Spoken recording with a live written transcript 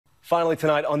Finally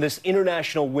tonight on this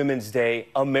International Women's Day,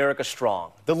 America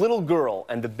Strong. The little girl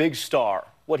and the big star,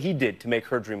 what he did to make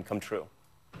her dream come true.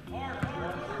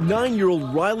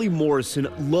 9-year-old Riley Morrison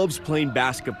loves playing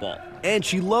basketball, and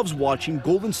she loves watching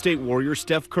Golden State Warrior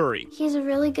Steph Curry. He's a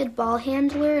really good ball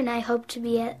handler, and I hope to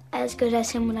be as good as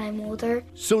him when I'm older.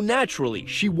 So naturally,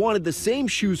 she wanted the same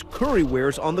shoes Curry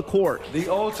wears on the court. The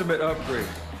ultimate upgrade.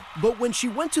 But when she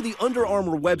went to the Under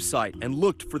Armour website and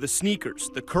looked for the sneakers,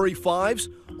 the Curry 5s,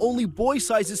 only boy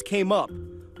sizes came up.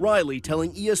 Riley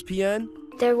telling ESPN,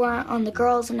 They weren't on the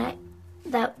girls, and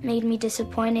that made me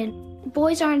disappointed.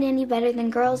 Boys aren't any better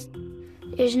than girls.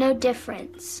 There's no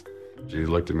difference. She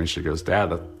looked at me, she goes,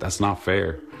 Dad, that's not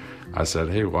fair. I said,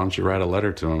 hey, why don't you write a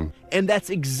letter to him? And that's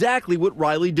exactly what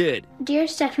Riley did. Dear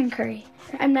Stephen Curry,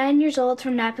 I'm 9 years old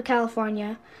from Napa,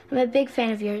 California. I'm a big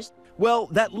fan of yours. Well,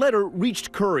 that letter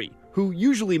reached Curry, who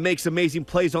usually makes amazing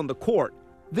plays on the court.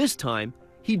 This time,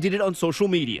 he did it on social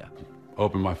media.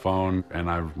 Opened my phone,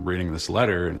 and I'm reading this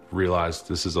letter and realized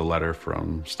this is a letter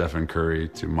from Stephen Curry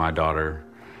to my daughter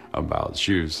about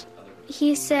shoes.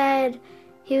 He said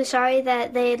he was sorry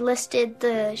that they had listed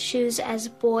the shoes as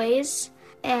boys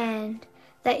and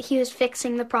that he was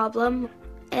fixing the problem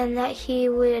and that he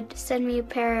would send me a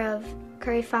pair of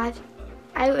Curry 5s.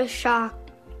 I was shocked.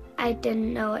 I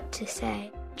didn't know what to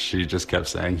say. She just kept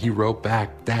saying, he wrote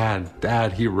back,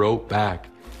 Dad, he wrote back.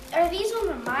 Are these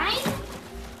ones mine?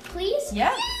 Please?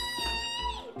 Yeah.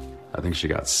 I think she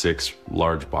got 6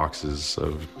 large boxes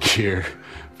of gear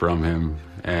from him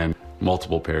and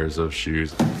multiple pairs of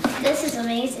shoes. This is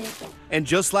amazing. And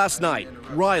just last night,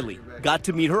 Riley got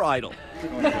to meet her idol.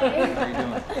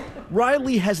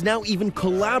 Riley has now even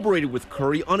collaborated with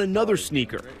Curry on another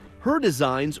sneaker. Her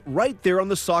design's right there on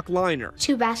the sock liner.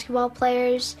 2 basketball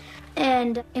players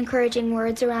and encouraging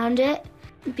words around it.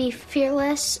 Be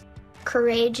fearless,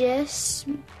 courageous,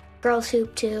 girls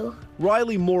hoop too.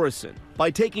 Riley Morrison, by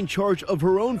taking charge of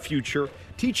her own future,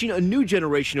 teaching a new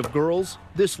generation of girls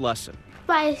this lesson.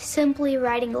 By simply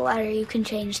writing a letter, you can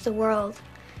change the world.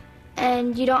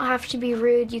 And you don't have to be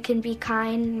rude, you can be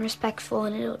kind and respectful,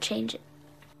 and it'll change it.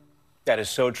 That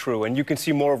is so true. And you can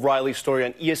see more of Riley's story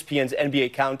on ESPN's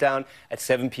NBA Countdown at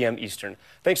 7 p.m. Eastern.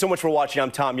 Thanks so much for watching.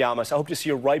 I'm Tom Yamas. I hope to see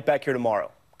you right back here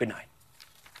tomorrow. Good night.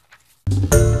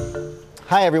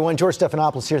 Hi, everyone. George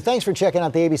Stephanopoulos here. Thanks for checking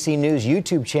out the ABC News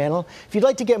YouTube channel. If you'd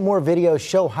like to get more videos,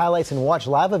 show highlights, and watch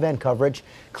live event coverage,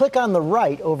 click on the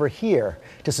right over here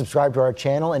to subscribe to our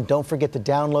channel. And don't forget to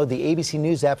download the ABC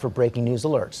News app for breaking news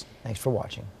alerts. Thanks for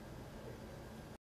watching.